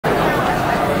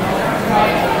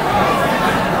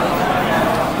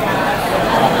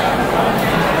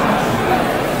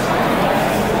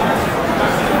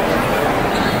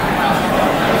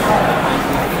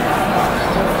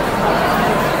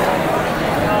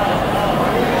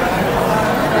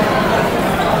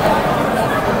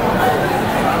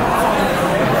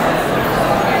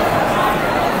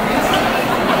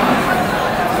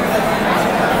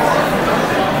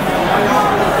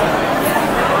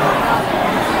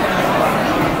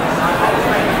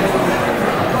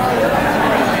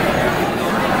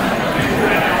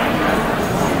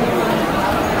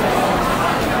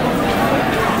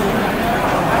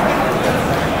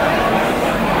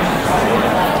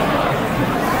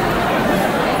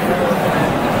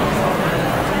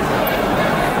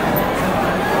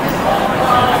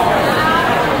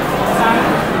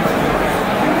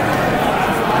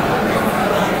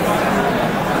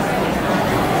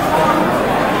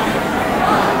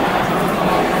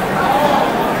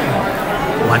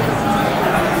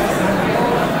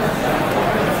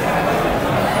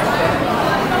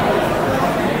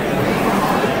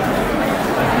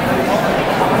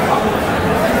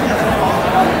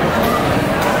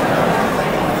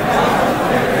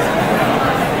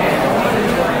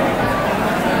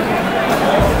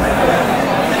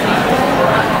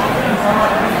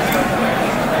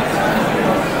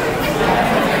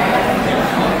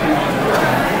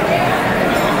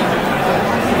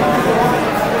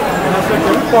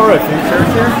borrow a feature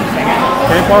here? Can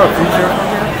I borrow a feature from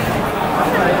here?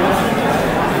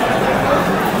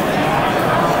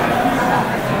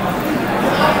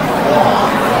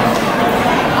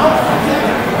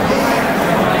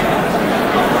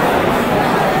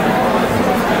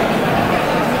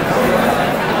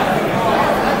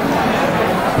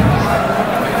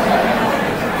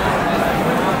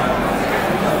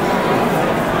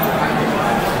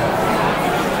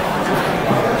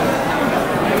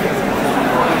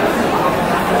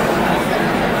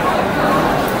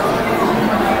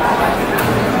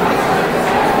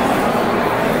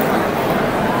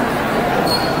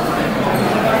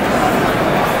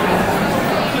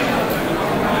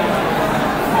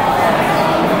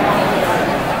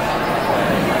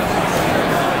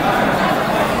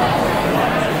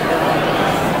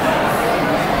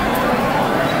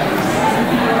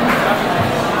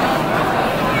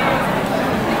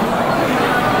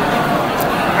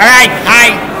 Alright,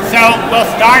 hi. So we'll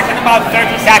start in about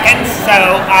 30 seconds, so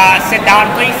sit down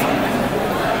please.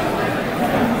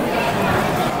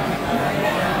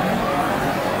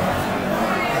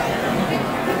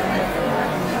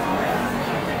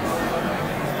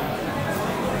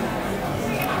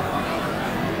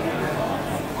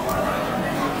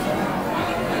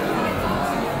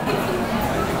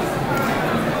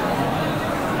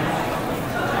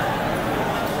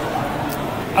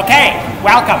 Okay,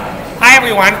 welcome. Hi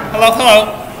everyone,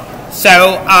 hello. So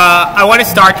I want to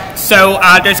start. So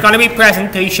there's going to be a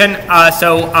presentation.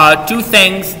 Two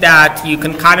things that you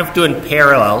can kind of do in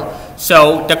parallel.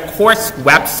 So the course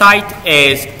website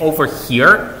is over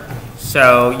here.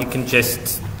 So you can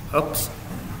just, oops.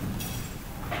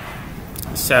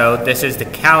 So this is the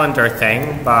calendar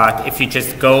thing, but if you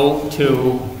just go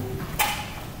to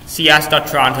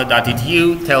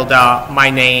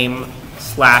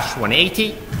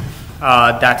cs.toronto.edu/myname/180,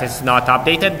 that is not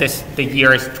updated. The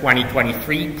year is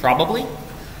 2023, probably.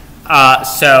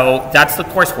 So that's the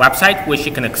course website, which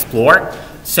you can explore.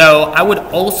 So I would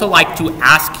also like to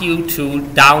ask you to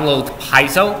download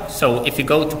Paizo. So if you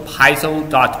go to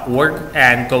paizo.org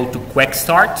and go to Quick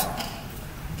Start,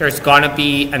 there's going to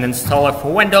be an installer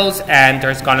for Windows and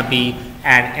there's going to be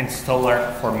an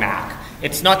installer for Mac.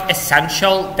 It's not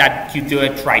essential that you do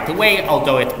it right away,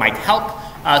 although it might help.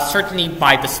 Certainly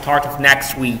by the start of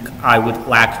next week, I would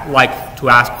like to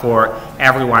ask for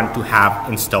everyone to have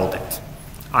installed it.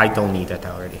 I don't need it, I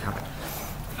already have it.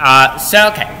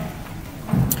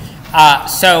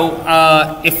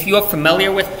 If you're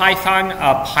familiar with Python,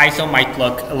 Paizo might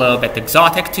look a little bit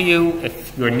exotic to you.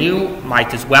 If you're new,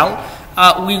 might as well.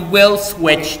 We will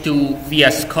switch to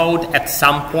VS Code at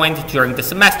some point during the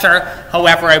semester.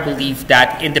 However, I believe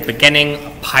that in the beginning,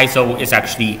 Paizo is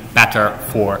actually better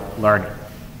for learning.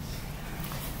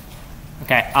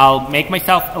 Okay, I'll make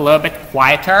myself a little bit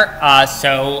quieter.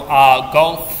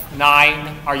 Golf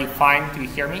 9, are you fine? Do you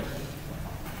hear me?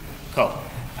 Cool. All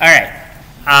right.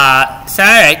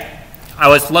 I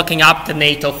was looking up the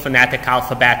NATO phonetic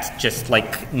alphabet just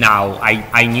like now.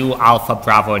 I knew Alpha,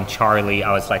 Bravo, and Charlie.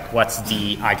 I was like, what's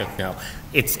D? I don't know.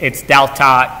 It's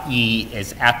Delta, E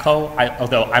is Echo,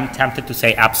 although I'm tempted to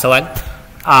say Epsilon.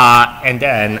 And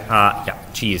then,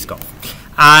 G is Golf.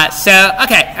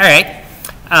 Okay, all right.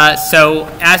 So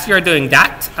as you're doing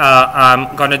that,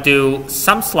 I'm going to do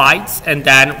some slides and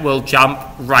then we'll jump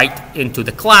right into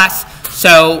the class.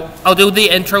 So I'll do the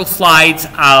intro slides.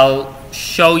 I'll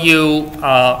show you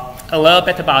a little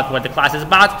bit about what the class is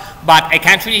about, but I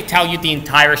can't really tell you the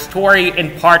entire story,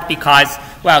 in part because,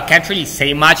 well, I can't really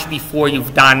say much before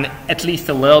you've done at least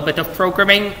a little bit of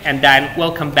programming, and then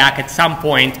we'll come back at some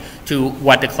point to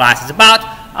what the class is about.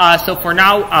 So for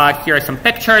now, here are some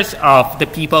pictures of the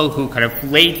people who kind of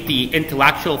laid the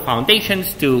intellectual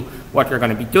foundations to what we're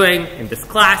going to be doing in this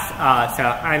class. So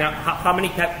I know how many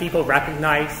people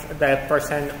recognize the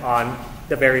person on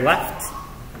the very left?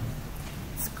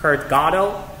 It's Kurt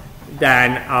Gatto.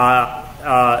 Then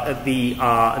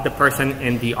the person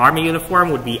in the Army uniform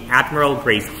would be Admiral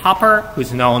Grace Hopper,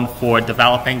 who's known for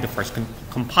developing the first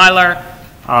compiler.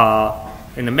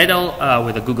 In the middle,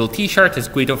 with a Google T-shirt, is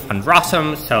Guido van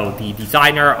Rossum, so the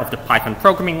designer of the Python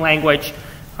programming language.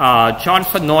 John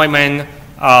von Neumann,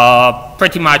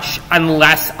 pretty much,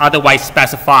 unless otherwise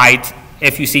specified,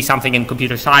 if you see something in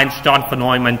computer science, John von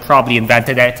Neumann probably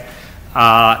invented it.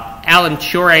 Alan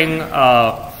Turing,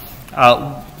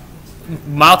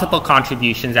 multiple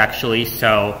contributions actually,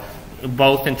 so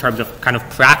both in terms of kind of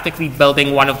practically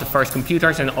building one of the first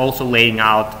computers and also laying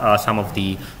out some of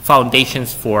the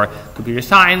foundations for computer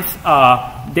science.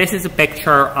 This is a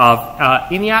picture of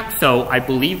ENIAC, so I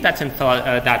believe that's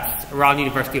around the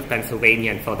University of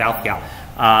Pennsylvania in Philadelphia.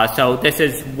 So this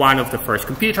is one of the first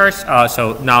computers.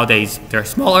 So nowadays they're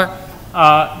smaller.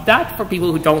 That, for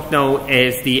people who don't know,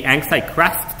 is the EngSci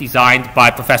Crest designed by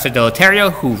Professor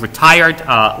Deleterio, who retired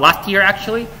last year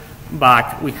actually.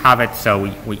 But we have it, so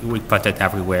we put it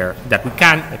everywhere that we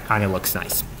can. It kind of looks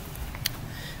nice.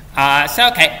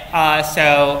 So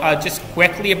just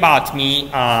quickly about me,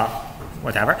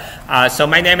 So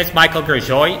my name is Michael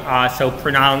Gerjoy, so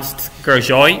pronounced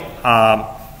Gerjoy.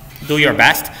 Do your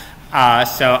best.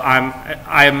 So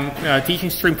I'm a teaching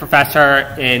stream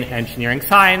professor in engineering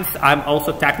science. I'm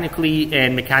also technically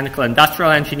in mechanical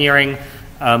industrial engineering.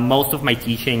 Most of my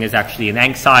teaching is actually in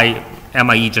EngSci.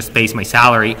 MIE just pays my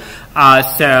salary.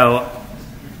 So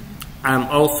I'm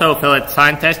also a affiliate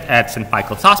scientist at St.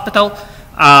 Michael's Hospital.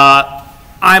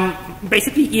 I'm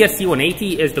basically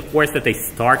ESC180 is the course that I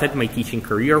started my teaching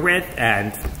career with,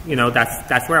 and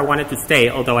that's where I wanted to stay,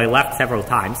 although I left several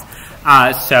times.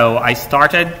 So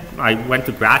I went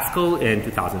to grad school in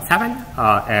 2007,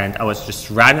 and I was just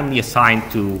randomly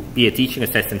assigned to be a teaching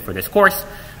assistant for this course.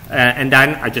 And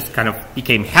then I just kind of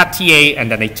became head TA, and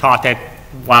then I taught it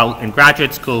while in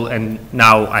graduate school, and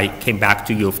now I came back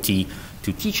to UofT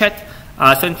to teach it.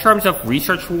 So in terms of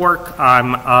research work,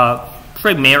 I'm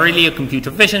primarily a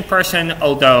computer vision person,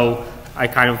 although I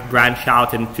kind of branch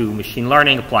out into machine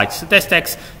learning, applied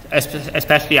statistics,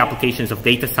 especially applications of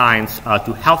data science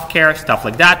to healthcare, stuff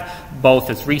like that, both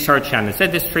as research and as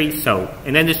industry. So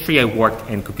in industry, I worked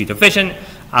in computer vision.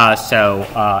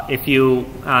 If you,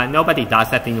 nobody does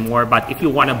that anymore, but if you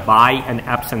want to buy an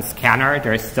Epson scanner,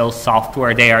 there's still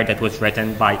software there that was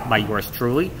written by yours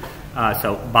truly.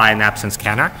 So buy an Epson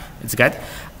scanner, it's good.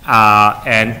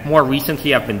 And more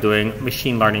recently, I've been doing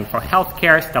machine learning for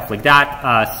healthcare, stuff like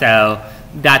that. So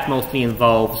that mostly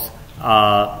involves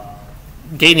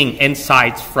gaining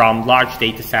insights from large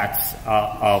data sets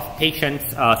of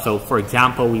patients. So for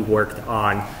example, we worked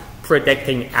on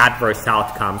predicting adverse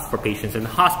outcomes for patients in the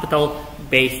hospital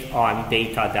based on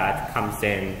data that comes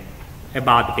in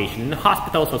about the patient in the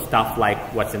hospital. So stuff like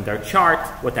what's in their chart,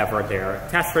 whatever their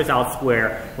test results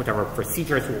were, whatever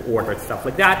procedures were ordered, stuff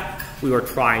like that. We were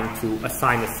trying to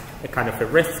assign a kind of a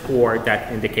risk score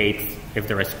that indicates if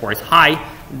the risk score is high,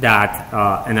 that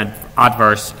an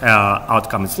adverse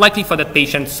outcome is likely for that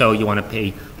patient, so you want to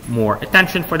pay more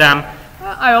attention for them.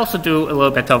 I also do a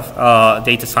little bit of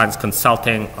data science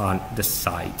consulting on the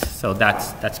side. So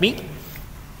that's me.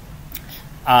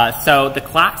 So the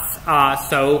class,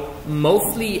 so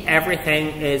mostly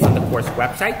everything is on the course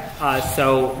website.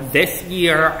 So this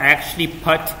year I actually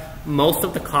put most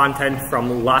of the content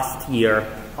from last year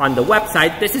on the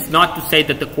website. This is not to say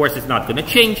that the course is not going to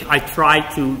change. I try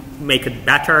to make it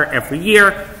better every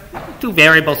year to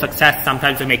variable success.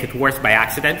 Sometimes I make it worse by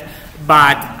accident,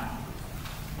 but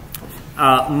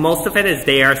most of it is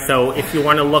there. So if you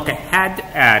want to look ahead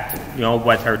at,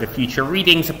 what are the future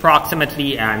readings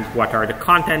approximately and what are the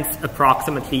contents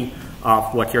approximately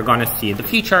of what you're going to see in the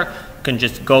future, you can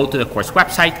just go to the course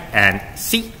website and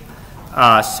see.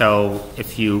 So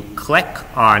if you click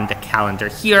on the calendar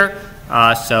here,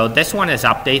 so this one is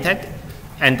updated.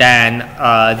 And then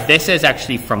this is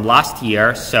actually from last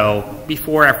year. So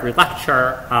before every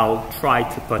lecture, I'll try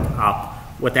to put up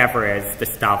whatever is the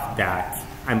stuff that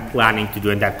I'm planning to do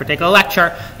in that particular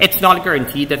lecture. It's not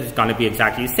guaranteed that it's going to be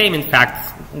exactly the same. In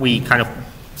fact, we kind of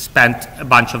spent a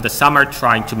bunch of the summer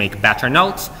trying to make better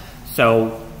notes.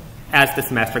 So as the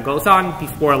semester goes on,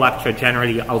 before a lecture,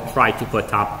 generally, I'll try to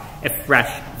put up a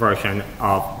fresh version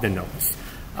of the notes.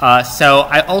 So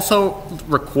I also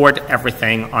record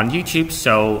everything on YouTube.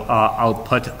 So I'll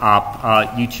put up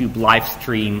YouTube live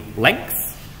stream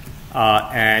links,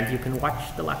 and you can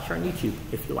watch the lecture on YouTube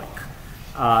if you like.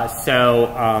 I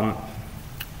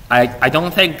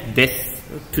don't think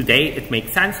today it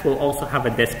makes sense. We'll also have a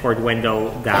Discord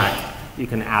window that you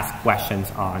can ask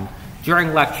questions on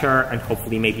during lecture, and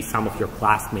hopefully maybe some of your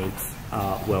classmates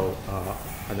will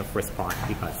kind of respond,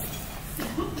 because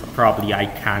probably I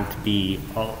can't be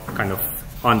kind of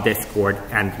on Discord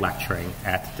and lecturing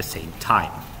at the same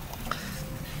time.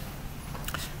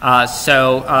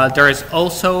 There is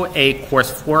also a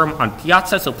course forum on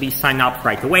Piazza, so please sign up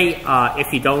right away.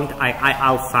 If you don't,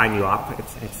 I'll sign you up.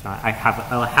 It's not.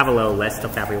 I'll have a little list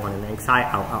of everyone in EngSci.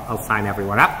 I'll sign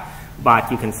everyone up,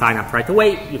 but you can sign up right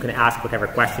away. You can ask whatever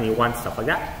question you want, stuff like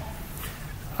that.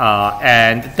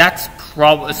 And that's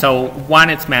probably so. One,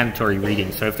 it's mandatory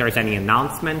reading. So if there's any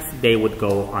announcements, they would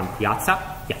go on Piazza.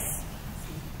 Yes.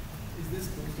 Is this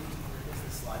the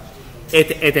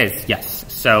slideshow? It is, yes.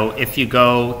 So if you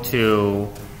go to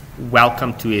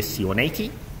Welcome to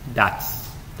ESC180, that's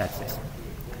this.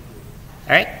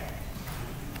 All right.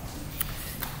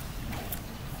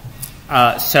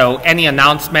 So any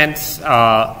announcements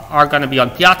are going to be on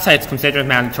Piazza. It's considered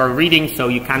mandatory reading, so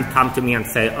you can't come to me and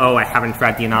say, oh, I haven't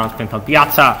read the announcement on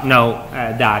Piazza. No,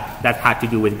 that had to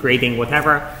do with grading,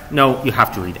 whatever. No, you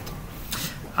have to read it.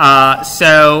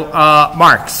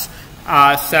 Marks.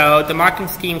 So the marking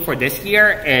scheme for this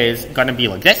year is going to be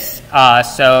like this.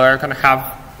 So we're going to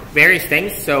have various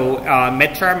things. So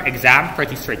midterm exam,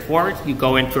 pretty straightforward. You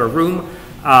go into a room,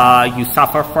 you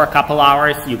suffer for a couple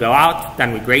hours, you go out,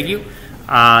 then we grade you.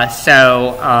 The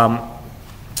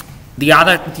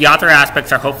other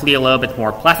aspects are hopefully a little bit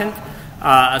more pleasant.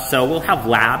 So we'll have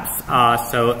labs.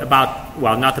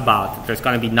 There's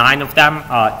going to be 9 of them.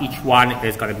 Each one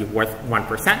is going to be worth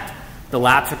 1%. The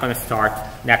labs are going to start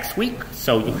next week,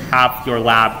 so you have your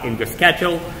lab in your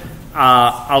schedule.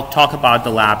 I'll talk about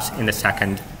the labs in a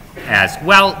second as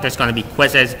well. There's going to be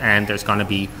quizzes, and there's going to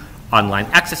be online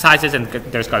exercises, and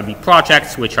there's going to be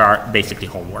projects, which are basically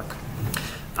homework.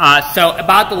 So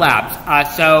about the labs.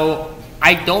 So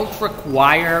I don't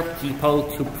require people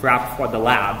to prep for the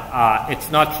lab. It's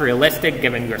not realistic,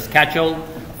 given your schedule,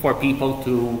 for people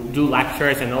to do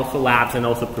lectures and also labs and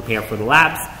also prepare for the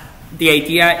labs. The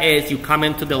idea is you come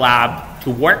into the lab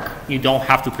to work. You don't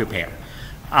have to prepare.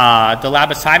 The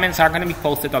lab assignments are going to be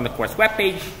posted on the course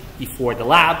webpage before the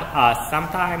lab,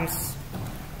 sometimes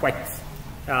quite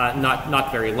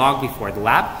not very long before the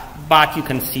lab, but you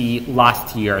can see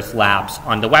last year's labs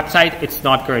on the website. It's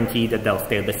not guaranteed that they'll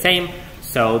stay the same,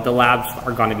 so the labs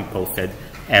are going to be posted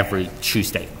every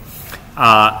Tuesday.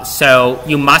 So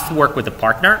you must work with a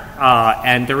partner,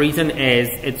 and the reason is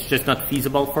it's just not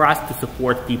feasible for us to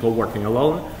support people working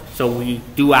alone. So we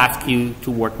do ask you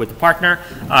to work with a partner.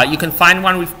 You can find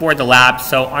one before the lab.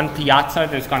 So on Piazza,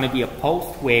 there's going to be a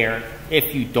post where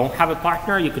if you don't have a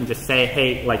partner, you can just say,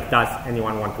 hey, does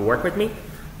anyone want to work with me?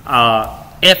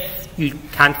 If you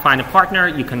can't find a partner,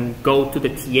 you can go to the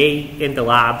TA in the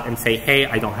lab and say, hey,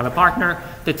 I don't have a partner.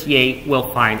 The TA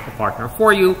will find a partner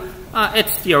for you.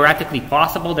 It's theoretically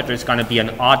possible that there's going to be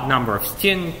an odd number of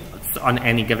students on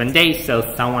any given day,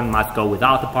 so someone must go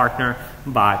without a partner,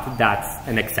 but that's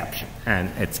an exception, and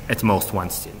it's most one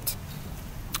student.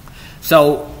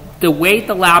 So the way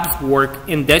the labs work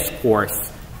in this course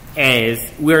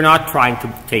is we're not trying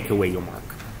to take away your mark.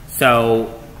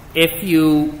 So if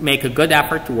you make a good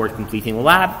effort toward completing the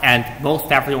lab, and most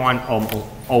everyone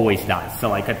always does,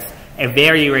 so it's a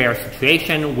very rare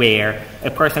situation where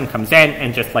a person comes in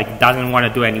and just doesn't want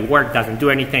to do any work, doesn't do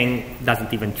anything,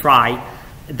 doesn't even try,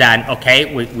 then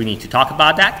okay, we need to talk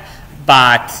about that.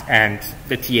 And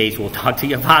the TAs will talk to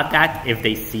you about that if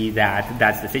they see that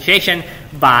that's the situation.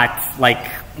 But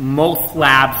most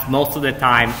labs, most of the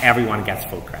time, everyone gets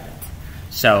full credit.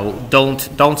 So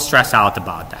don't stress out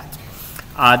about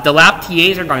that. The lab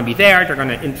TAs are going to be there. They're going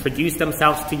to introduce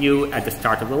themselves to you at the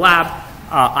start of the lab.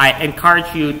 I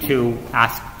encourage you to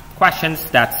ask questions.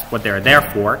 That's what they're there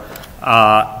for.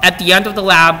 At the end of the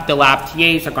lab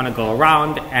TAs are going to go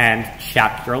around and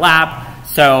check your lab.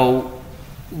 So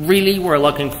really we're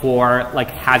looking for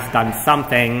has done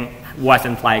something,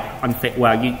 wasn't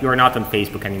you're not on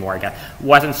Facebook anymore again,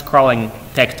 wasn't scrolling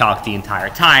TikTok the entire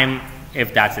time.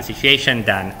 If that's the situation,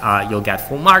 then you'll get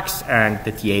full marks, and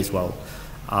the TAs will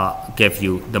give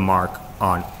you the mark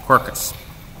on Quarkus.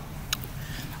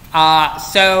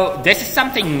 So this is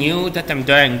something new that I'm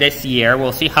doing this year.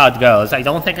 We'll see how it goes. I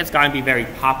don't think it's going to be very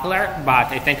popular, but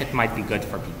I think it might be good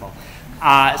for people.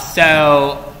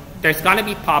 So there's going to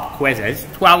be pop quizzes,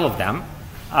 12 of them,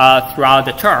 throughout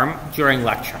the term during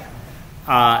lecture.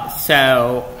 I'll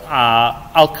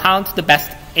count the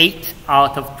best 8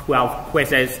 out of 12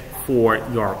 quizzes for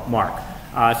your mark.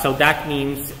 So that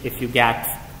means if you get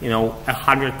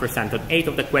 100% on 8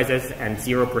 of the quizzes and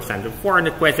 0% on 4 of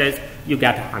the quizzes, you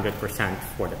get 100%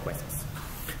 for the quizzes.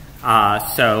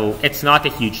 So it's not a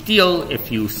huge deal.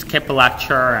 If you skip a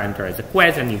lecture and there is a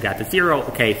quiz and you get a 0,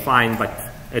 okay, fine, but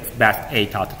it's best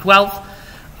 8 out of 12.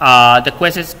 The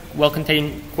quizzes will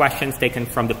contain questions taken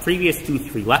from the previous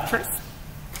 2-3 lectures.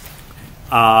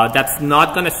 That's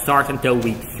not going to start until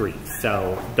week 3,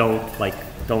 so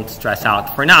don't stress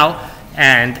out for now,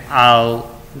 and I'll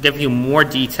give you more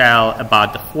detail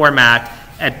about the format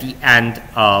at the end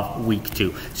of week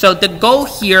 2. So the goal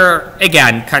here,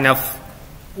 again,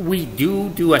 we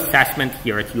do assessment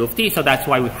here at UofT, so that's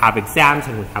why we have exams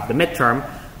and we have the midterm,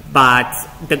 but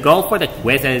the goal for the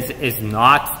quizzes is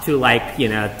not to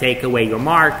take away your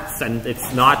marks, and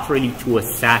it's not really to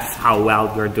assess how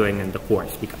well you're doing in the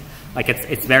course, because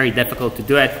it's very difficult to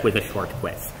do it with a short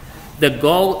quiz. The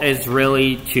goal is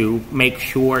really to make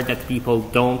sure that people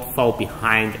don't fall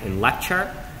behind in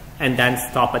lecture and then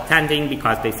stop attending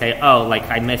because they say, oh,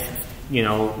 I missed you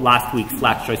know, last week's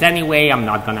lectures anyway. I'm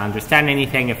not going to understand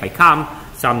anything if I come,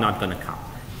 so I'm not going to come.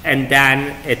 And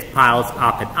then it piles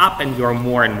up, and you're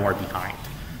more and more behind.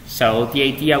 So the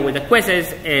idea with the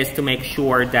quizzes is to make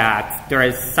sure that there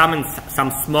is some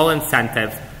small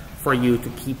incentive for you to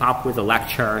keep up with the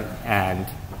lecture and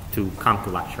to come to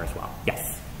lecture as well.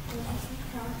 Yes?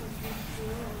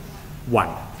 One.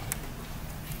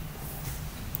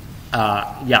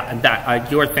 Yeah, and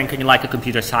that, you were thinking like a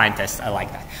computer scientist. I like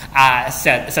that.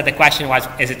 So the question was,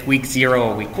 is it week 0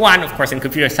 or week 1? Of course, in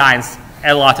computer science,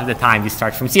 a lot of the time you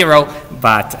start from 0,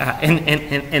 but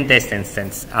in this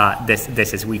instance,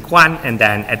 this is week 1, and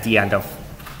then at the end of,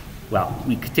 well,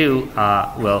 week 2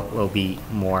 will be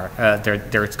more,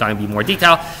 there's going to be more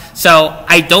detail. So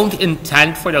I don't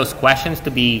intend for those questions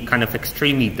to be kind of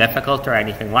extremely difficult or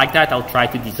anything like that. I'll try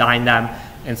to design them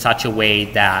in such a way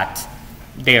that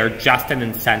they are just an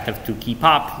incentive to keep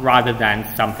up rather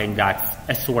than something that's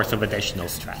a source of additional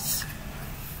stress.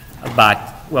 But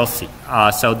we'll see.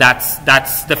 So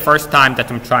that's the first time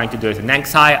that I'm trying to do it in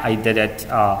EngSci. I did it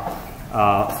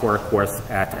for a course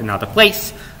at another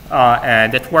place,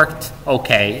 and it worked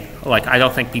okay. Like, I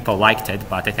don't think people liked it,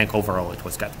 but I think overall it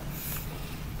was good.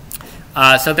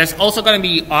 So there's also going to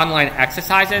be online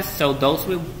exercises. So those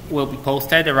will be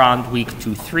posted around week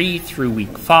 2-3 through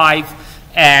week 5.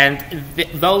 And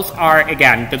those are,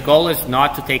 again, the goal is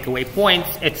not to take away points.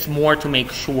 It's more to make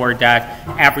sure that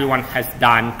everyone has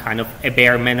done kind of a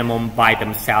bare minimum by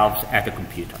themselves at the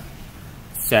computer.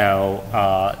 So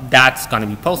that's going to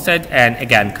be posted. And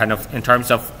again, kind of in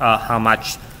terms of how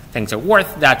much things are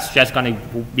worth, that's just going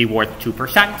to be worth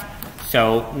 2%.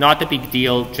 So not a big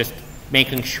deal, just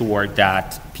making sure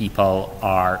that people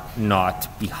are not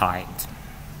behind.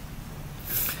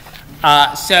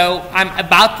 So I'm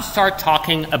about to start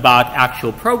talking about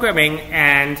actual programming,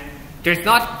 and there's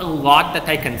not a lot that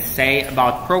I can say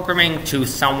about programming to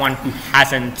someone who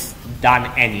hasn't done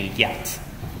any yet,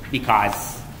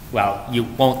 because, well, you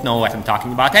won't know what I'm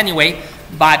talking about anyway,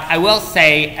 but I will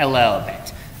say a little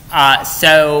bit.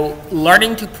 So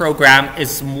learning to program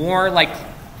is more like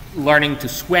learning to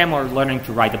swim or learning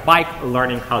to ride a bike or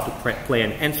learning how to play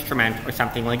an instrument or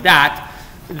something like that,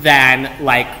 than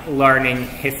like learning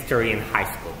history in high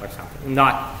school or something.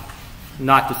 Not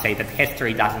to say that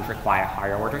history doesn't require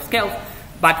higher order skills,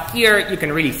 but here you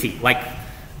can really see, like,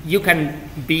 you can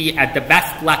be at the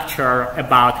best lecture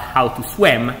about how to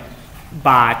swim,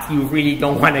 but you really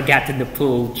don't want to get in the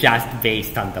pool just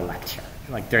based on the lecture.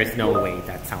 Like, there's no way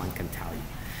that someone can tell you.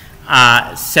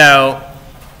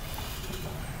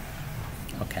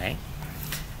 Okay.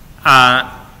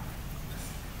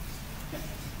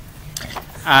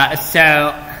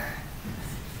 So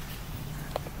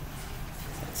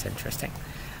it's interesting.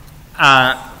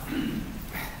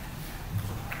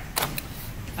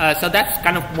 So that's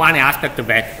kind of one aspect of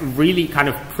it. Really kind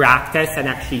of practice and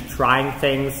actually trying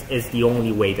things is the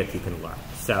only way that you can learn.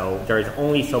 So there's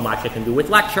only so much I can do with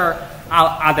lecture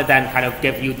other than kind of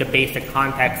give you the basic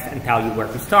context and tell you where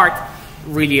to start.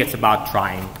 Really, it's about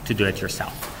trying to do it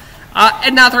yourself.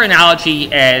 Another analogy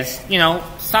is, you know,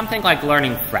 something like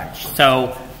learning French.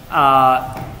 So,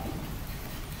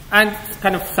 and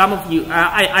kind of some of you,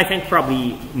 I think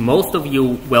probably most of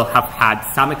you will have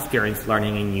had some experience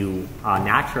learning a new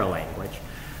natural language.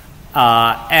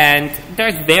 And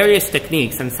there's various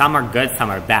techniques, and some are good, some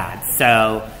are bad.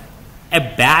 So a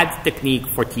bad technique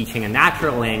for teaching a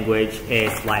natural language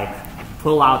is like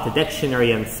pull out the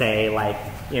dictionary and say, like,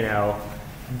 you know,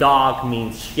 dog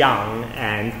means young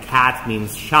and cat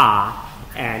means chat,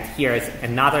 and here's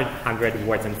another 100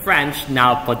 words in French,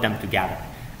 now put them together.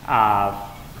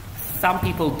 Some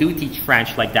people do teach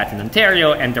French like that in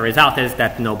Ontario, and the result is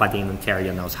that nobody in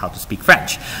Ontario knows how to speak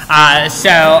French.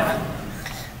 So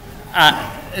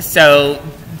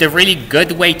the really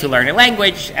good way to learn a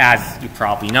language, as you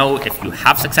probably know if you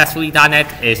have successfully done it,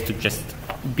 is to just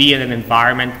be in an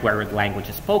environment where the language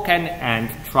is spoken and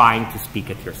trying to speak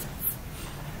it yourself.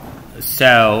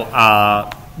 So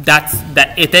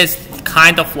it is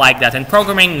kind of like that in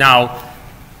programming. Now,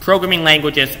 programming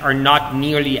languages are not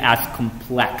nearly as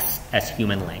complex as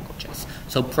human languages.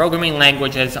 So programming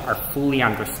languages are fully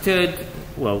understood.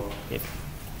 Well,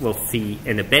 we'll see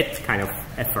in a bit, kind of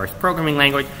at first programming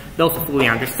language. Those are fully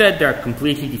understood. They're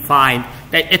completely defined.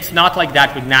 It's not like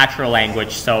that with natural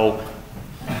language. So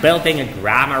building a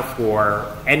grammar for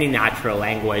any natural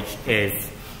language is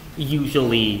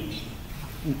usually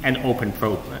an open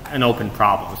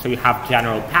problem. So you have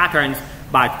general patterns,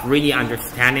 but really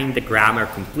understanding the grammar,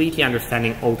 completely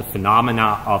understanding all the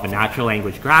phenomena of a natural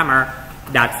language grammar,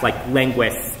 that's like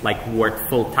linguists like work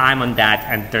full time on that,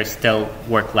 and there's still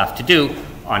work left to do.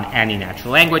 on any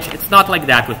natural language. It's not like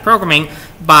that with programming,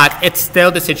 but it's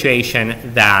still the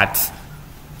situation that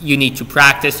you need to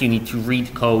practice, you need to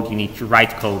read code, you need to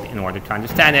write code in order to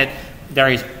understand it. There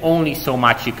is only so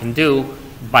much you can do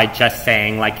by just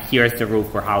saying, like, here's the rule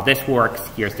for how this works,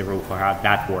 here's the rule for how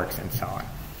that works, and so on.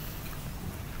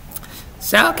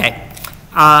 So, okay.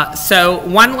 So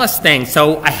one last thing.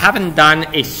 So I haven't done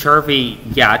a survey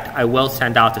yet. I will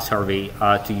send out a survey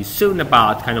to you soon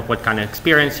about kind of what kind of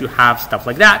experience you have, stuff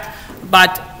like that.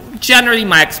 But generally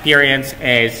my experience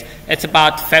is it's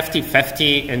about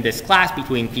 50-50 in this class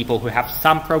between people who have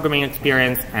some programming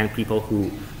experience and people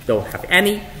who don't have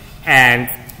any. And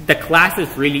the class is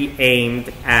really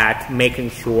aimed at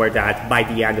making sure that by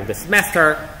the end of the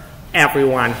semester,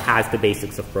 everyone has the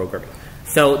basics of programming.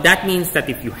 So that means that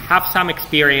if you have some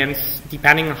experience,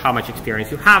 depending on how much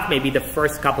experience you have, maybe the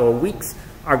first couple of weeks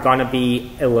are going to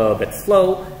be a little bit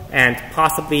slow, and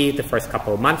possibly the first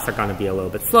couple of months are going to be a little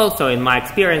bit slow. So in my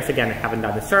experience, again, I haven't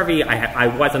done the survey. I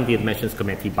was on the admissions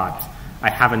committee, but I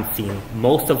haven't seen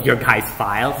most of your guys'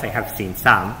 files. I have seen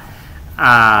some.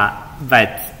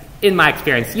 But in my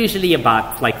experience, usually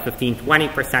about like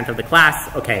 15-20% of the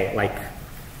class, okay, like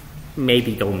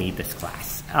maybe don't need this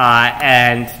class.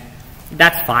 And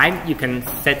that's fine. You can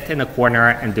sit in a corner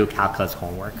and do calculus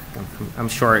homework. I'm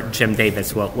sure Jim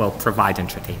Davis will provide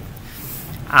entertainment.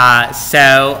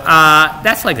 So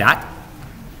that's like that.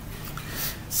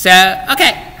 So,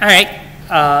 okay, all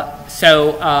right.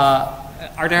 So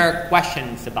are there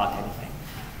questions about anything?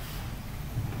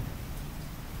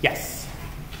 Yes.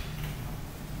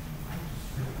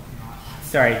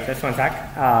 Sorry, just one sec.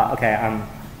 Okay, I'm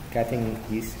getting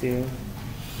used to.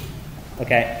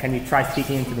 Okay, can you try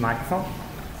speaking into the microphone?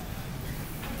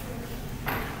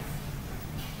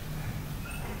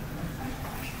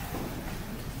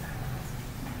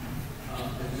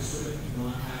 Just if you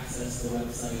want to access the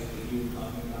website that you were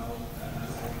talking about that has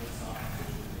all this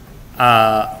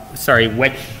stuff. Sorry,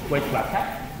 which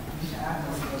website?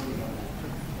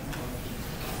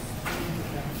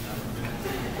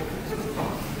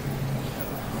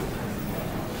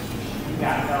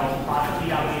 Yeah, so possibly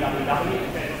www.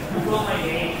 Google my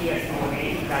name,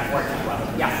 ESC180, that works as well.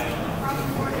 Yes.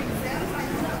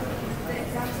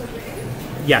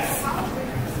 Yes.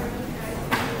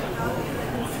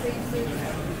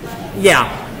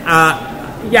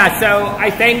 Yeah, so I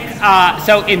think,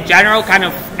 so in general, kind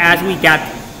of as we get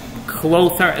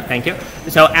closer, thank you.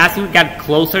 So as we get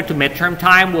closer to midterm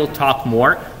time, we'll talk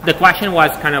more. The question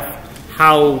was kind of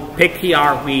how picky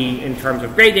are we in terms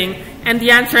of grading? And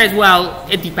the answer is, well,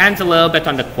 it depends a little bit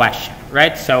on the question,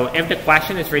 right? So if the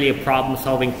question is really a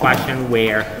problem-solving question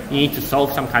where you need to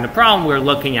solve some kind of problem, we're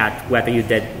looking at whether you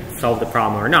did solve the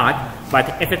problem or not.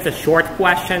 But if it's a short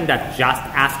question that's just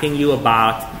asking you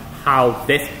about how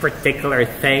this particular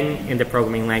thing in the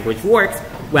programming language works,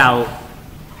 well,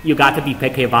 you got to be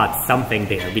picky about something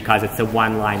there because it's a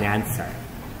one-line answer.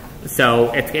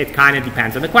 So it kind of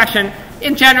depends on the question.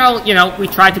 In general, you know, we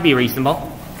try to be reasonable.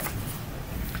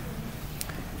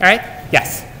 All right?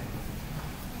 Yes?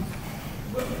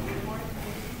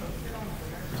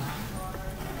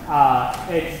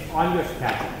 It's on your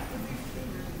schedule.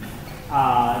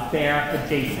 They're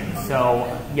adjacent.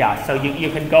 So, yeah, so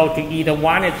you can go to either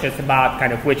one. It's just about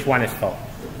kind of which one is full.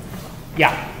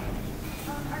 Yeah?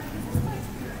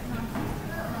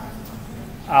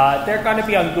 They're going to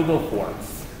be on Google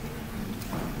Forms.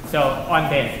 So, on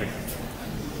the internet.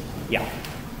 Yeah.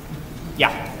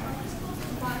 Yeah.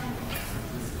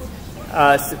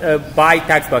 Buy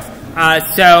textbooks.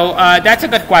 So that's a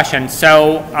good question.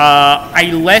 So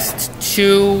I list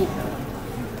two.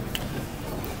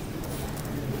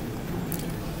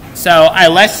 So I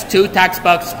list two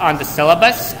textbooks on the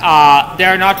syllabus.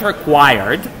 They're not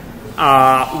required.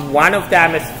 One of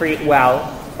them is free.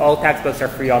 Well, all textbooks are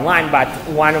free online, but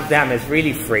one of them is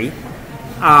really free.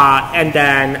 And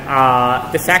then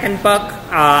the second book,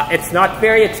 it's not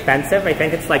very expensive. I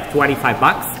think it's like 25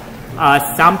 bucks.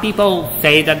 Some people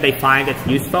say that they find it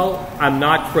useful. I'm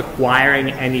not requiring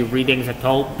any readings at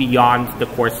all beyond the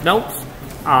course notes.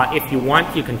 If you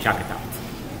want, you can check it out.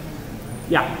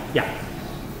 Yeah, yeah.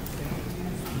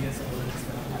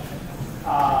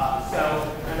 So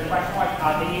the question was,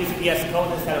 can you use VS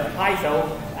Code instead of ISO?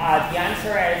 The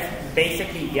answer is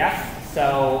basically yes.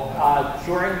 So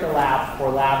during the lab, for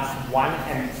labs 1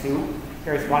 and 2,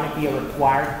 there's going to be a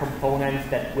required component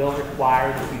that will require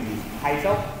you to use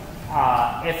ISO.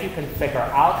 If you can figure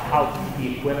out how to do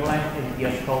the equivalent in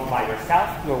VS Code by yourself,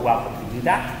 you're welcome to do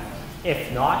that.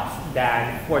 If not,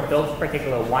 then for those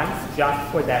particular ones,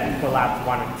 just for labs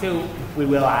 1 and 2, we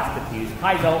will ask that you use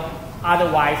ISO.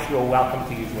 Otherwise, you're welcome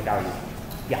to use what are using.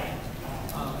 Yeah.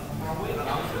 Are we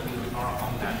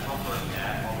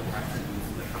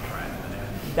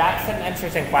That's an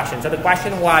interesting question. So the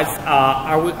question was,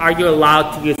 are you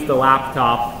allowed to use the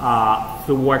laptop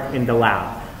to work in the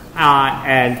lab?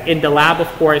 And in the lab, of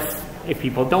course, if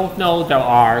people don't know, there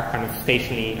are kind of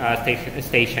workstations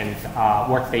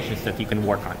that you can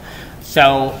work on.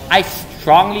 So I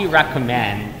strongly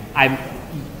recommend,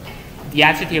 the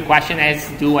answer to your question is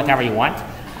do whatever you want.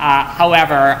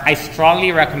 However, I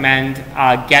strongly recommend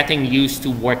getting used to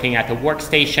working at a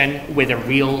workstation with a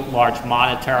real large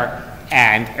monitor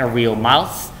and a real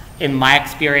mouse. In my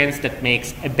experience, that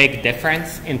makes a big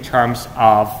difference in terms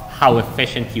of how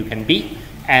efficient you can be.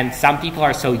 And some people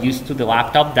are so used to the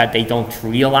laptop that they don't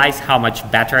realize how much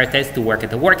better it is to work at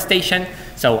the workstation.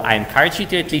 So I encourage you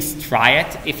to at least try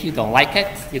it. If you don't like it,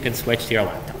 you can switch to your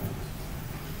laptop.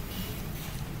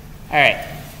 All right.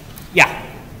 Yeah.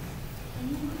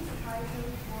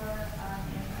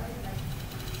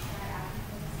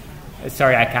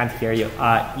 Sorry, I can't hear you.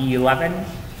 E11?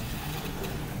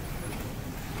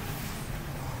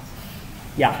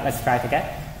 Yeah, let's try it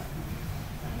again.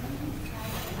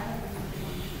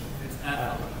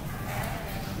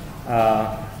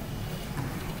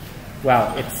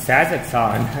 Well, it says it's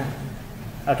on.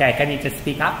 Okay, can you just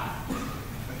speak up?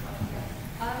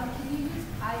 Can you use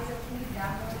ISO? Can you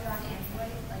download it on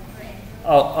Android, like for Android?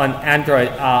 Oh, on Android,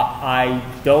 I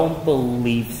don't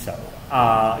believe so.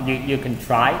 You can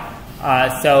try.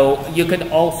 So you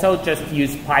can also just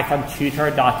use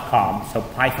pythontutor.com. So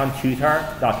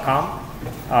pythontutor.com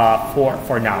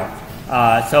for now.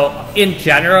 So in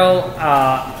general,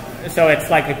 so it's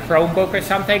like a Chromebook or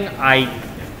something.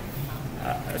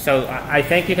 So I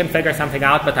think you can figure something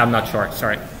out, but I'm not sure.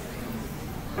 Sorry.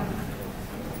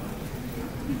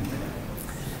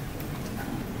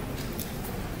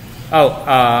 Oh,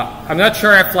 I'm not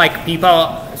sure if like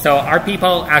people. So are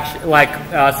people actually like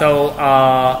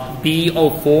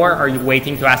B04? Are you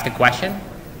waiting to ask a question?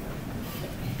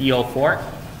 B04.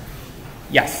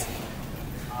 Yes.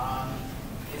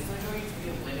 Is there going to be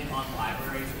a limit on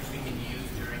libraries which we can use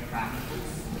during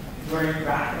practicals? During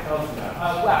practicals, no.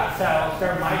 Well, so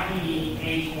there might be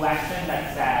a question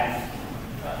that says,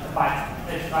 but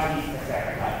it's going to be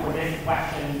specific. Like for this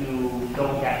question, you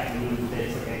don't get to use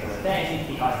this particular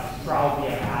thing because probably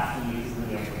it has to use the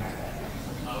implement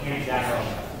in general.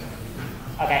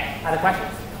 Okay, other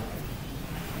questions?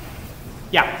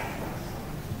 Yeah.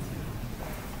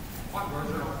 What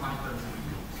version of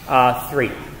Python?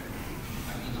 3.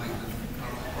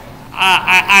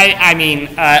 I mean,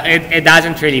 it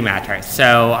doesn't really matter.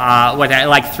 So,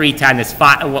 like 3.10 is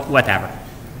fine, whatever.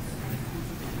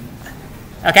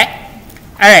 Okay?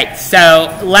 All right,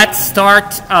 so let's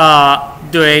start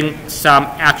doing some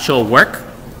actual work.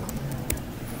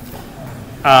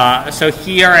 So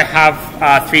here I have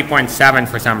 3.7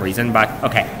 for some reason, but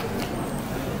okay.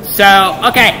 So,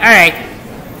 okay, all right.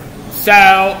 So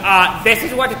this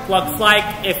is what it looks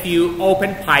like if you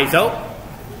open Paizo.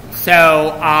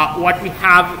 So what we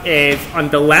have is on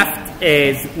the left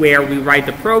is where we write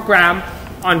the program.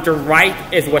 On the right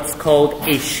is what's called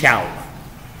a shell.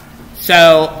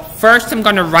 So first I'm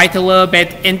going to write a little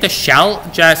bit in the shell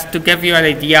just to give you an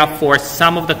idea for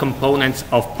some of the components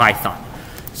of Python.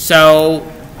 So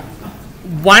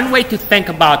one way to think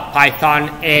about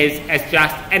Python is as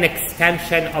just an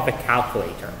extension of a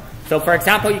calculator. So for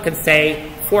example, you can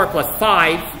say 4 plus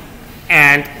 5,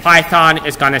 and Python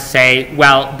is going to say,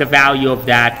 well, the value of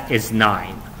that is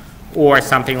 9. Or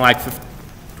something like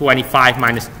 25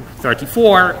 minus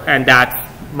 34, and that's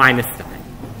minus 9.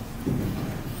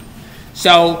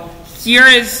 So here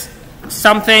is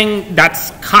something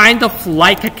that's kind of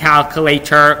like a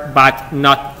calculator, but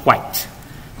not quite.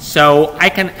 So I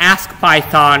can ask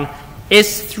Python,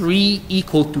 is 3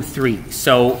 equal to 3?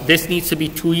 So this needs to be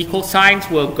 2 equal signs.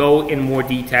 We'll go in more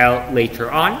detail later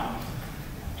on.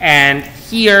 And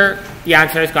here, the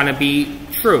answer is going to be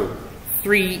true.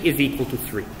 3 is equal to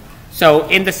 3. So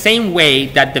in the same way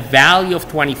that the value of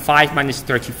 25 minus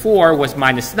 34 was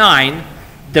minus 9,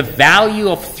 the value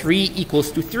of 3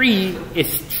 equals to 3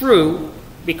 is true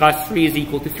because 3 is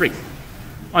equal to 3.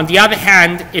 On the other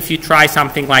hand, if you try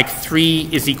something like 3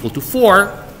 is equal to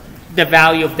 4, the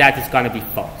value of that is going to be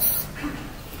false.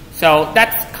 So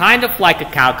that's kind of like a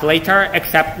calculator,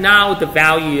 except now the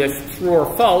value is true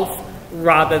or false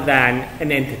rather than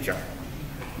an integer.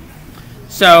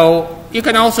 So you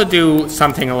can also do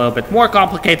something a little bit more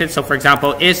complicated. So for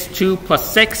example, is 2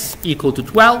 plus 6 equal to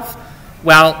 12?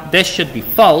 Well, this should be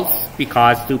false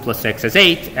because 2 plus 6 is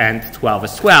 8 and 12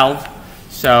 is 12.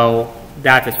 So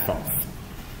that is false.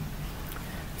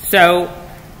 So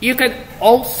you could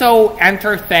also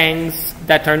enter things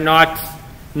that are not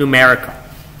numerical.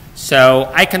 So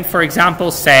I can, for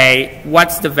example, say,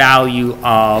 what's the value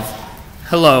of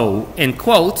hello in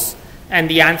quotes? And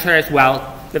the answer is,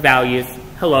 well, the value is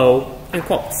hello in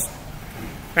quotes,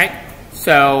 right?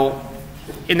 So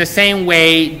in the same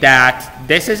way that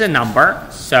this is a number,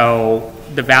 so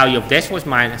the value of this was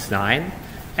 -9,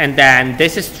 and then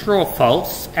this is true or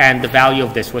false, and the value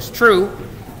of this was true,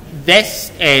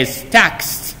 this is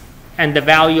text, and the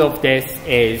value of this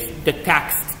is the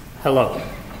text hello.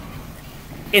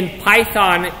 In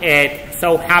Python, it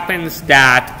so happens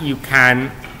that you can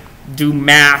do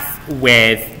math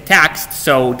with text,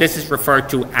 so this is referred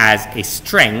to as a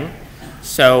string.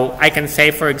 So I can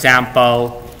say, for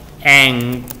example,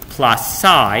 eng plus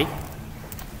psi,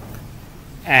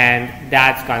 and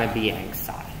that's going to be eng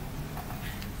psi.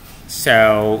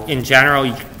 So in general,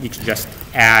 you can just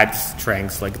add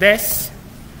strings like this.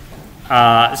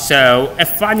 So a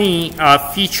funny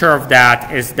feature of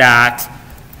that is that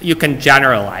you can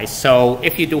generalize. So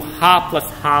if you do ha plus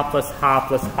ha plus ha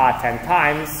plus ha 10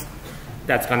 times,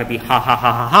 that's going to be ha ha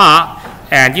ha ha ha.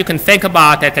 And you can think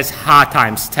about it as ha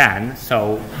times 10.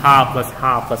 So ha plus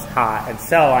ha, and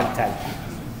so on 10.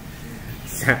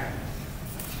 So,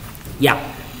 yeah.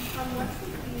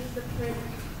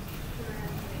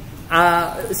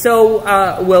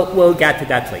 We'll get to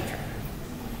that later.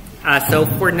 So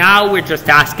for now, we're just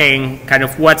asking kind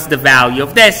of what's the value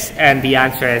of this, and the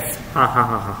answer is ha ha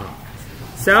ha ha ha.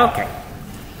 So, okay.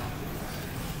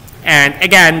 And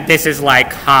again, this is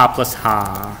like ha plus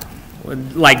ha.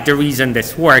 Like the reason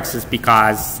this works is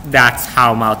because that's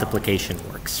how multiplication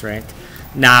works, right?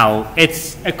 Now,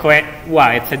 it's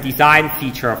a design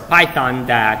feature of Python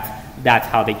that's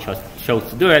how they chose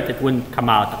to do it. It wouldn't come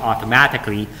out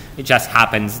automatically. It just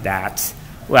happens that,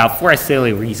 well, for a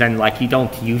silly reason, like you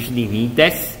don't usually need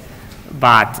this,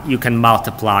 but you can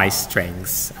multiply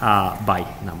strings by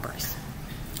numbers.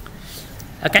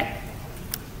 Okay?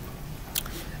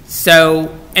 So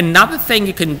another thing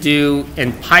you can do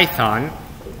in Python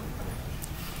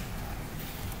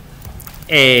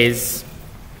is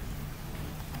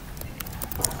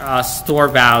store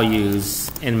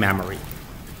values in memory.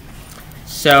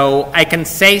 So I can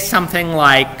say something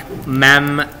like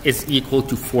mem is equal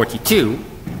to 42.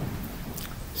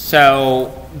 So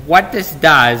what this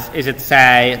does is it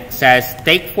says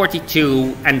take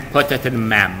 42 and put it in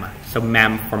mem. So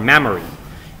mem for memory.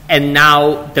 And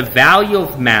now the value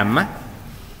of mem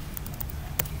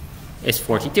is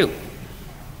 42.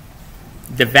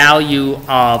 The value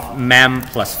of mem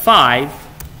plus 5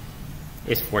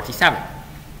 is 47.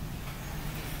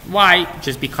 Why?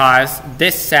 Just because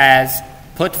this says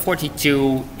put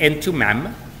 42 into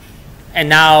mem, and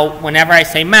now whenever I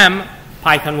say mem,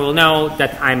 Python will know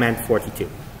that I meant 42.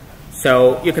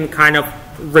 So you can kind of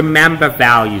remember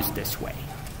values this way.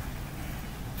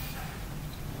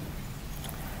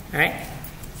 All right?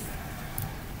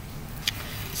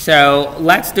 So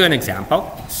let's do an example.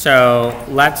 So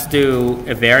let's do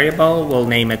a variable. We'll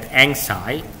name it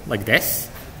EngSci, like this.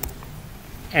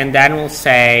 And then we'll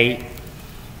say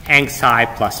EngSci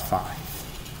plus 5.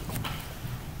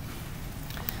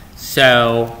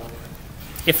 So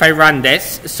if I run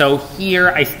this, so here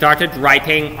I started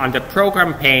writing on the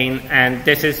program pane, and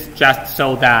this is just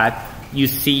so that you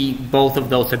see both of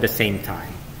those at the same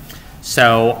time.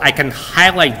 So I can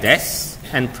highlight this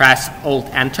and press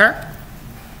Alt-Enter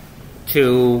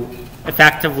to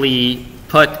effectively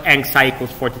put EngSci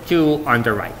equals 42 on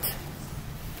the right.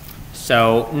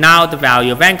 So now the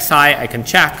value of EngSci I can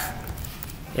check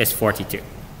is 42.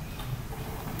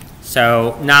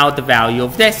 So now the value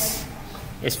of this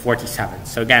is 47.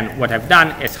 So again, what I've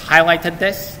done is highlighted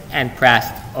this and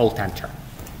pressed Alt-Enter.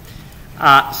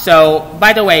 So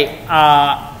by the way,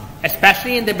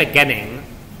 especially in the beginning,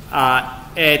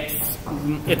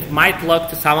 it might look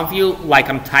to some of you like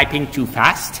I'm typing too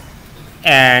fast.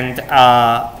 And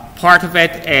part of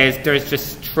it is there's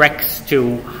just tricks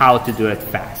to how to do it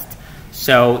fast.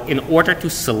 So in order to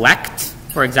select,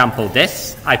 for example,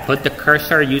 this, I put the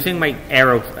cursor using my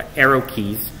arrow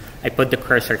keys. I put the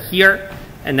cursor here,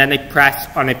 and then I press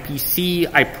on a PC,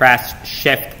 I press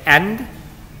Shift-End.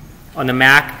 On a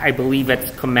Mac, I believe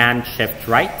it's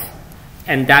Command-Shift-Right,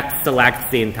 and that selects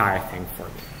the entire thing for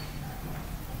me.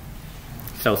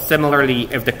 So similarly,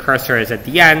 if the cursor is at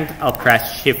the end, I'll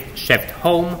press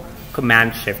Shift-Home,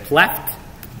 Command-Shift-Left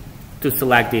to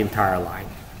select the entire line.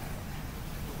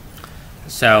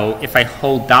 So if I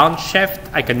hold down Shift,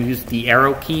 I can use the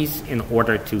arrow keys in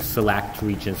order to select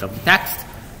regions of the text.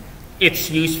 It's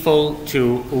useful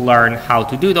to learn how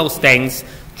to do those things.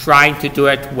 Trying to do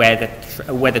it with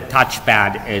a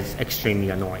touchpad is extremely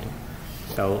annoying.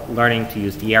 So learning to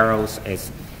use the arrows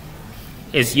is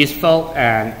useful,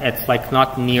 and it's like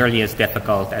not nearly as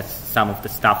difficult as some of the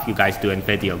stuff you guys do in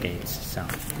video games. So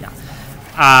yeah.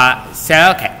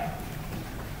 Okay.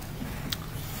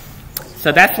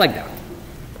 So that's like that.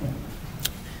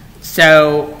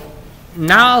 So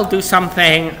now I'll do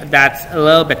something that's a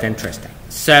little bit interesting.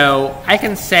 So I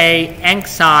can say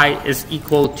EngSci is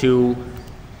equal to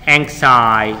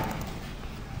EngSci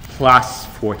plus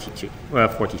 43,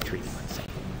 let's say.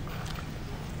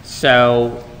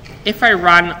 So if I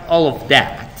run all of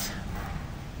that,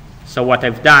 so what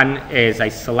I've done is I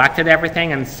selected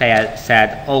everything and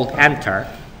said Alt Enter,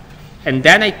 and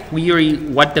then I query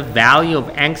what the value of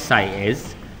EngSci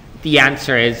is. The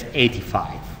answer is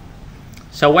 85.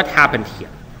 So what happened here?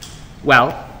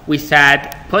 Well, we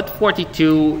said put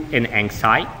 42 in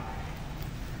EngSci,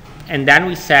 and then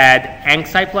we said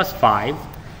EngSci plus 5.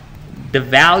 The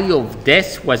value of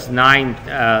this was 9,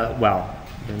 well,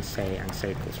 I didn't say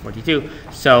EngSci equals 42.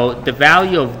 So the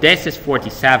value of this is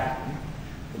 47,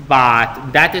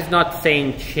 but that is not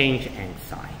saying change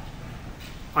EngSci.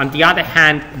 On the other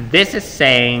hand, this is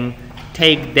saying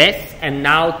take this and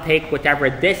now take whatever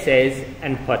this is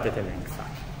and put it in EngSci.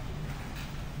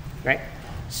 Right?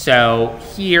 So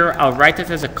here I'll write it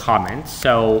as a comment.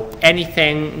 So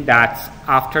anything that's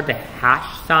after the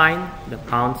hash sign, the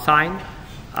pound sign,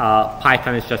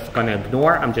 Python is just going to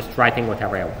ignore. I'm just writing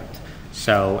whatever I want.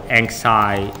 So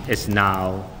EngSci is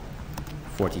now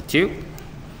 42.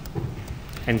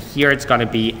 And here it's going to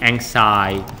be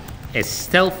EngSci is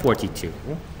still 42.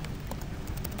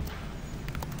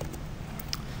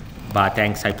 But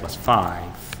EngSci plus 5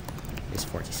 is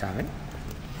 47.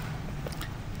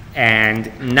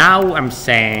 And now I'm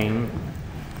saying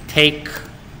take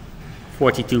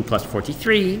 42 plus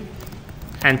 43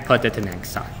 and put it in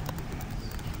EngSci.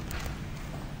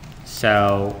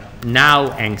 So now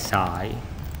EngSci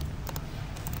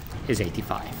is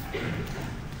 85.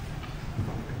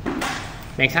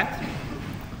 Make sense?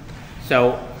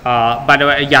 So, by the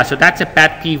way, yeah, so that's a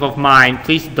pet peeve of mine.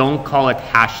 Please don't call it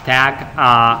hashtag.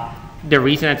 The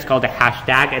reason it's called a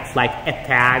hashtag, it's like a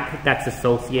tag that's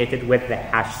associated with the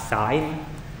hash sign.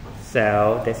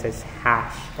 So this is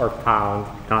hash or pound,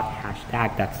 not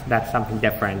hashtag. That's something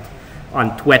different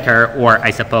on Twitter, or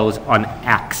I suppose on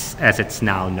X as it's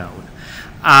now known.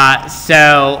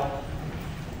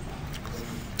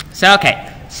 Okay.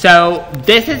 So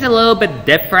this is a little bit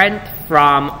different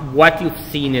from what you've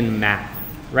seen in math,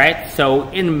 right? So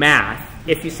in math,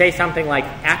 if you say something like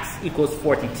x equals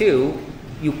 42,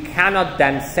 you cannot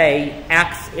then say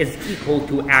x is equal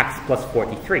to x plus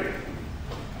 43,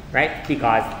 right?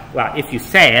 Because, well, if you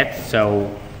say it,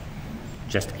 so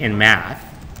just in math,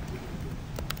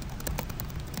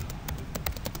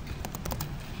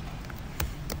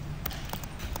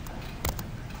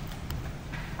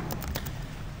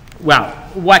 well,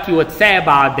 what you would say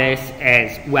about this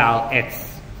is, well,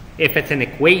 if it's an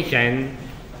equation,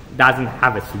 doesn't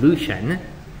have a solution.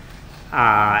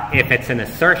 If it's an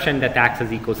assertion that x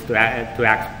is equals to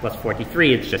x plus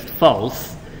 43, it's just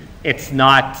false. It's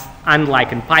not,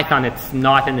 unlike in Python, it's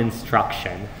not an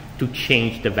instruction to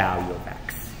change the value of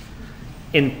x.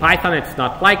 In Python, it's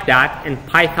not like that. In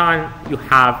Python, you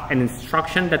have an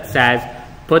instruction that says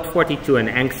put 42 in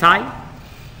EngSci,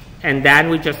 and then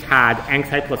we just had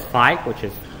EngSci plus 5, which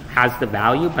has the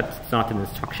value, but it's not an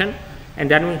instruction.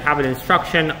 And then we have an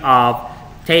instruction of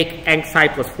take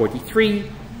EngSci plus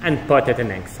 43 and put it in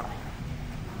EngSci.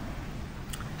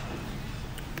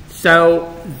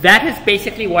 So that is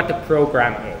basically what the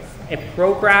program is. A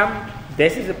program,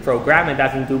 this is a program, it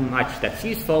doesn't do much that's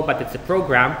useful, but it's a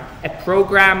program. A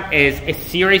program is a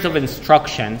series of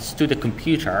instructions to the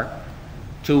computer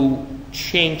to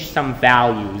change some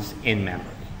values in memory.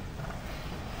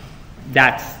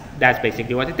 That's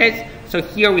basically what it is. So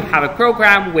here we have a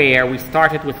program where we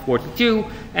started with 42,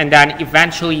 and then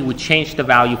eventually we changed the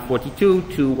value 42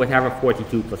 to whatever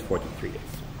 42 plus 43 is.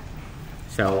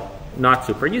 So not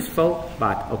super useful,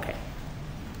 but okay.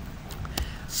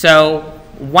 So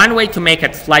one way to make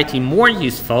it slightly more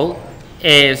useful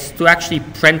is to actually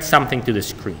print something to the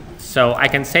screen. So I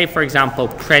can say, for example,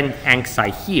 print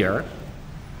EngSci here.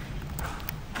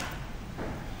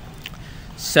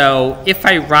 So if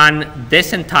I run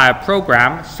this entire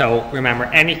program, so remember,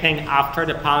 anything after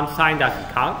the pound sign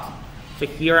doesn't count. So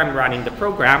here I'm running the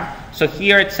program. So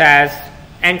here it says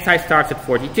EngSci starts at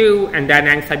 42, and then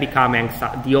EngSci becomes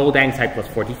the old EngSci plus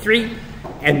 43,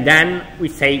 and then we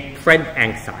say print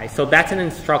EngSci. So that's an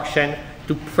instruction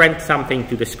to print something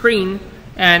to the screen,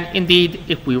 and indeed,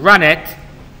 if we run it,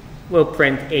 we'll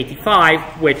print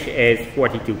 85, which is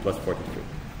 42 plus 43.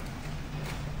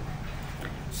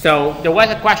 So there was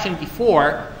a question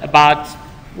before about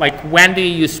like when do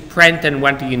you use print and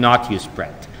when do you not use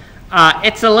print.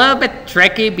 It's a little bit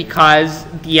tricky because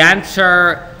the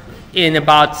answer in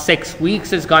about 6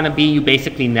 weeks is going to be you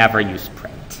basically never use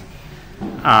print.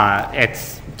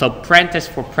 So print is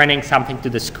for printing something to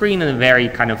the screen in a very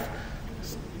kind of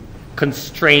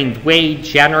constrained way.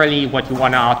 Generally, what you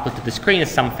want to output to the screen is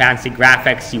some fancy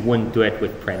graphics. You wouldn't do it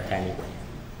with print anyway.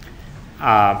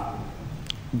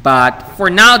 But for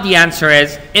now, the answer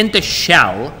is, in the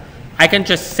shell, I can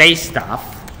just say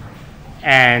stuff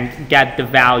and get the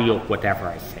value of whatever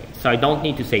I say. So I don't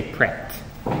need to say print.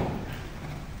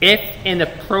 If in the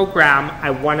program I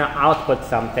want to output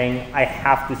something, I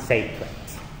have to say print.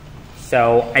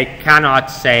 So I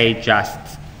cannot say just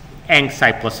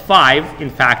EngSci plus 5. In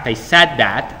fact, I said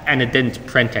that, and it didn't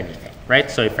print anything,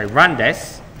 right? So if I run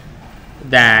this,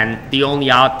 then the only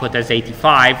output is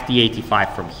 85, the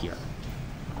 85 from here.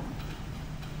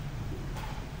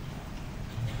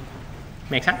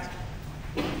 Make sense?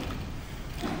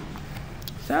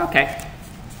 So, okay.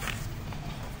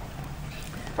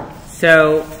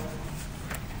 So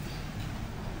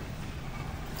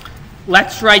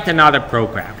let's write another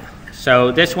program.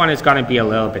 So this one is going to be a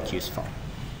little bit useful.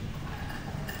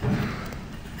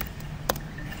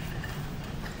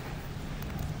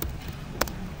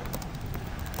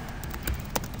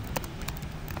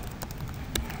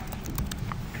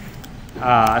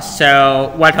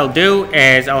 So what I'll do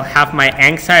is I'll have my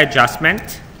EngSci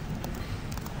adjustment,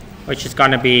 which is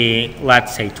going to be,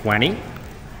 let's say, 20.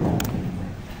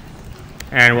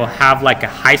 And we'll have like a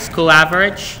high school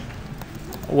average,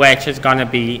 which is going to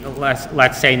be,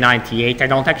 let's say, 98. I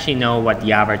don't actually know what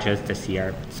the average is this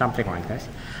year. Something like this.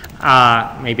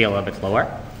 Maybe a little bit lower.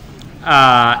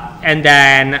 And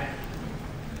then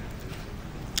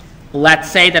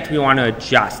let's say that we want to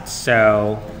adjust.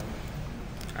 So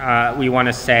we want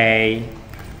to say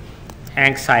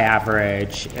EngSci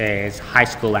average is high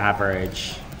school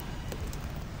average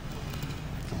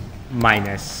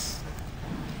minus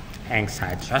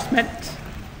EngSci adjustment.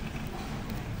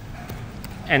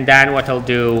 And then what I'll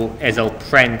do is I'll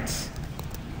print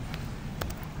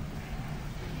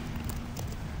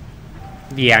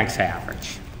the EngSci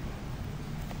average.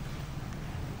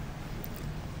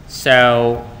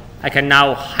 So I can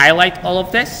now highlight all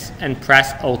of this and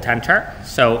press Alt-Enter.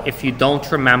 So if you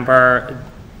don't remember,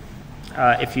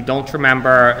 the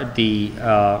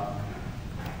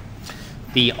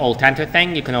Alt-Enter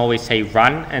thing, you can always say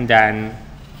run and then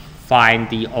find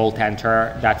the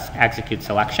Alt-Enter that's execute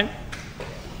selection.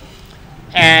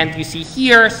 And you see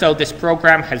here, so this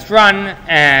program has run,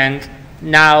 and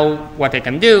now what I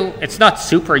can do, it's not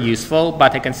super useful,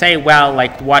 but I can say, well,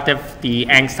 like, what if the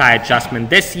EngSci adjustment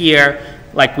this year,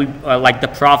 like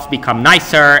the profs become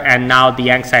nicer, and now the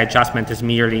EngSci adjustment is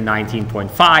merely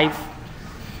 19.5,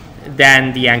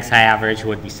 then the EngSci average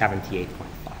would be 78.5,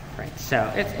 right? So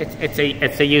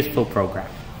it's a useful program.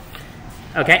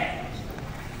 Okay.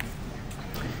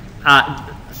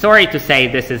 Sorry to say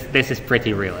this is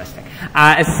pretty realistic.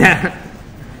 So,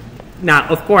 now,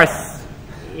 of course,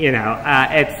 you know,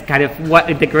 it's kind of what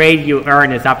the grade you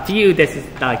earn is up to you. This is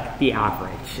like the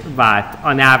average, but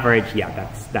on average, yeah,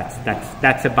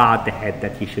 that's about the hit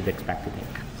that you should expect to take.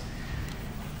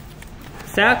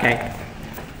 So, okay.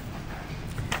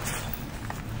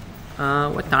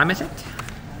 What time is it?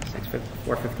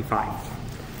 4:55.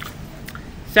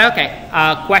 So, okay.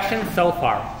 Questions so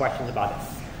far? Questions about this?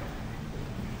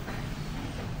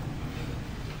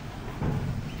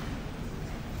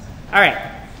 All right,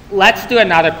 let's do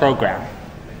another program.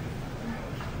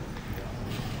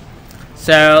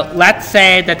 So let's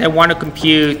say that I want to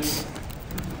compute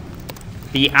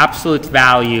the absolute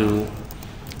value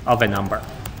of a number.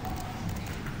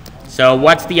 So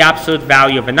what's the absolute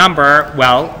value of a number?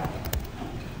 Well,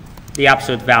 the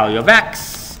absolute value of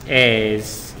x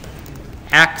is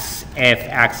x if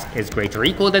x is greater or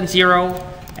equal than 0,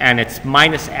 and it's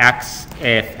minus x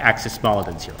if x is smaller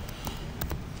than 0.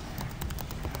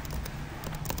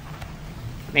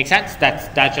 Makes sense?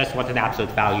 That's just what an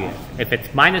absolute value is. If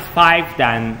it's minus 5,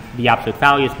 then the absolute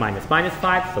value is minus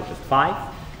 5, so just 5.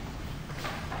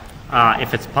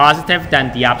 If it's positive,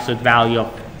 then the absolute value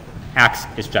of x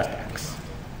is just x.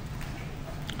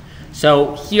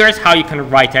 So here's how you can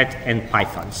write it in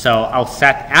Python. So I'll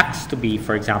set x to be,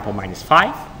 for example, minus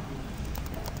 5.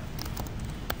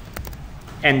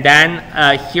 And then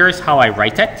here's how I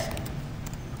write it.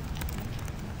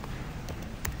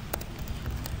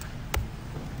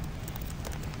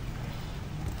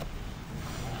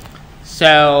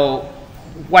 So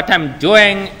what I'm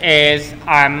doing is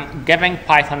I'm giving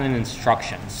Python an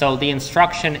instruction. So the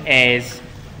instruction is,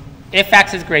 if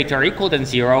x is greater or equal than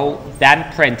 0,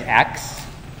 then print x.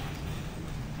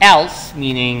 Else,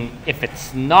 meaning if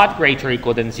it's not greater or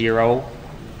equal than 0,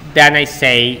 then I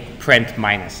say print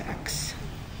minus x.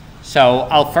 So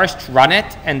I'll first run it,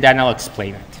 and then I'll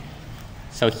explain it.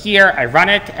 So here I run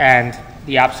it, and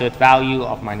the absolute value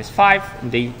of -5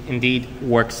 indeed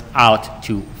works out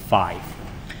to 5.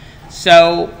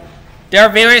 So there are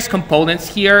various components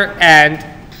here, and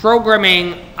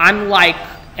programming, unlike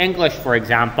English, for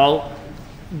example,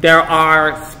 there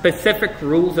are specific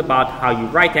rules about how you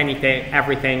write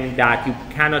everything that you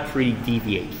cannot really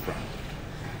deviate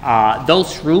from.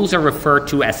 Those rules are referred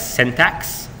to as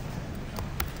syntax.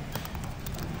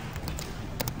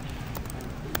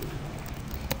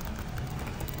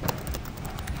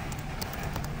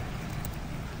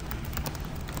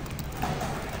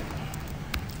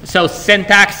 So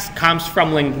syntax comes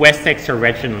from linguistics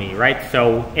originally, right?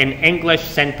 So in English,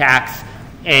 syntax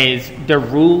is the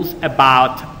rules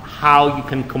about how you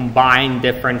can combine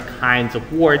different kinds of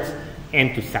words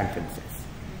into sentences,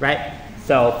 right?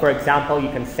 So for example, you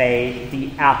can say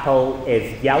the apple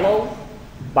is yellow,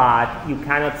 but you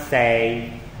cannot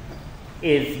say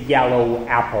is yellow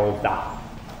apple the.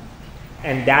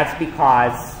 And that's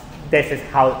because this is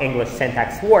how English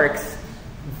syntax works.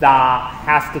 The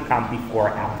has to come before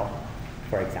apple,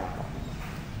 for example.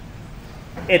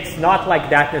 It's not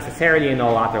like that necessarily in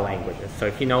all other languages. So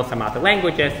if you know some other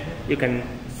languages, you can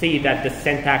see that the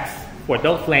syntax for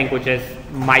those languages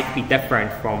might be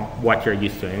different from what you're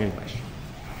used to in English,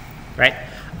 right?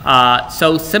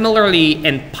 So similarly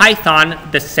in Python,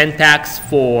 the syntax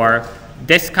for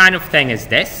this kind of thing is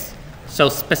this. So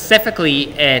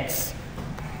specifically, it's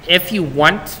if you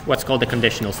want what's called a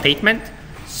conditional statement.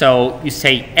 So you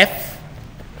say if,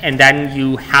 and then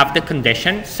you have the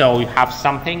condition. So you have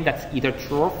something that's either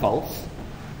true or false.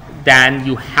 Then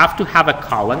you have to have a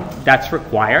colon that's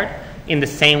required in the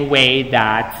same way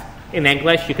that in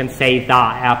English you can say the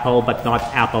apple but not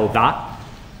apple the.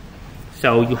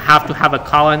 So you have to have a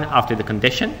colon after the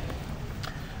condition.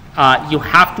 You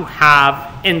have to have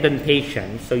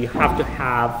indentation. So you have to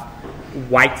have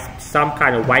some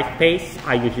kind of white space.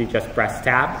 I usually just press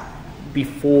tab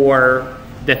before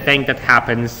the thing that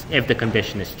happens if the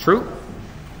condition is true.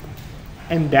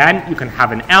 And then you can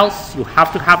have an else, you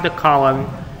have to have the colon,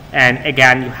 and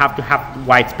again, you have to have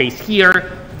white space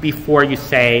here before you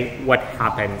say what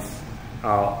happens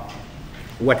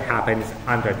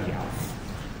under the else.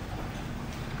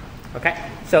 Okay,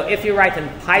 so if you write in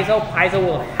Paizo, Paizo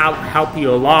will help you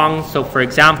along. So for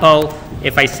example,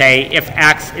 if I say if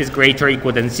x is greater or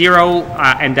equal than 0,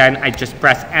 and then I just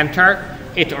press enter,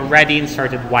 it already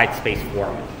inserted white space for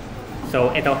me.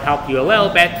 So it'll help you a little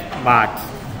bit, but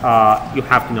you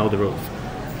have to know the rules.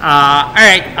 All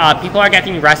right, people are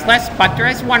getting restless, but there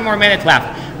is 1 more minute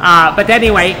left. But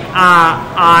anyway,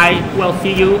 I will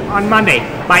see you on Monday.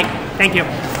 Bye. Thank you.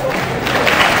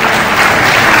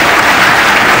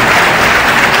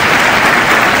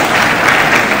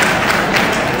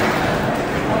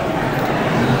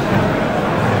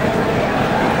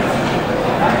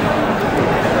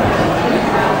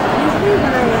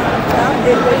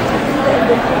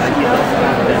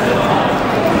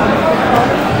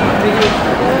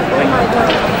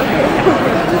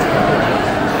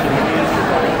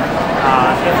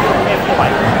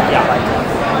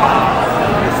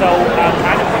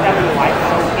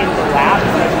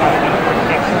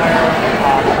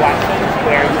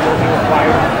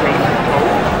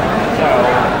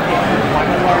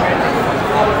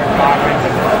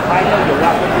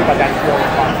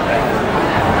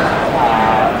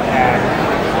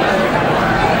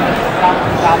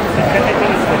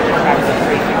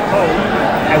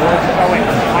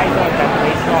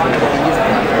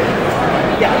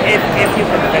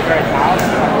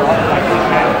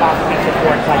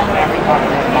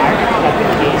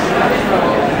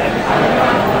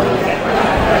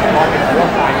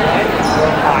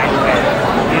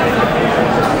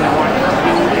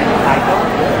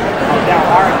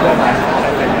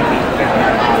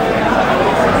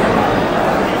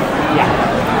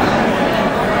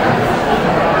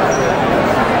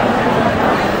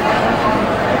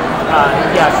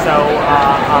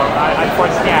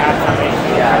 Unfortunately, I have some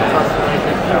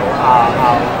issues, so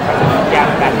I'll get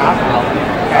back up.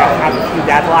 I'll have a few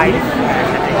deadlines,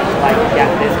 and get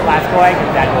this class going,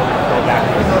 and then we'll go back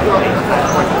to the main class.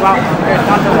 Well, there's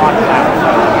not a lot left, so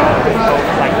I'll just go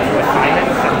do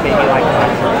assignments and maybe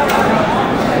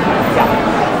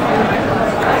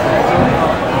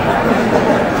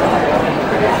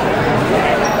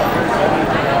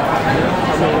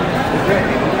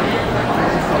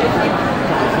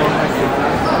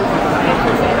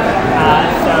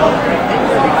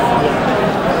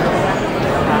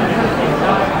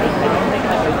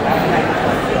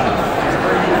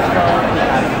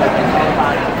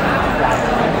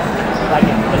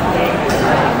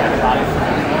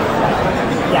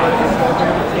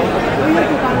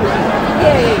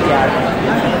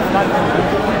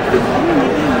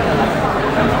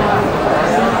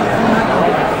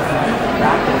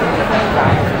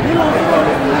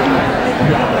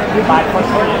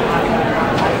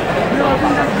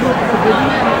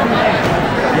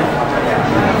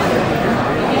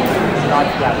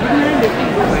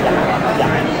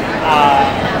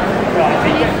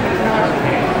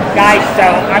Guys, so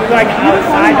I'm going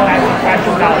outside. I'll have some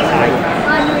questions outside.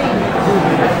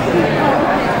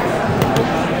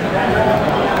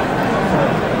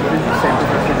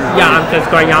 Yeah, I'm just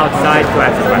going outside to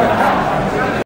ask questions.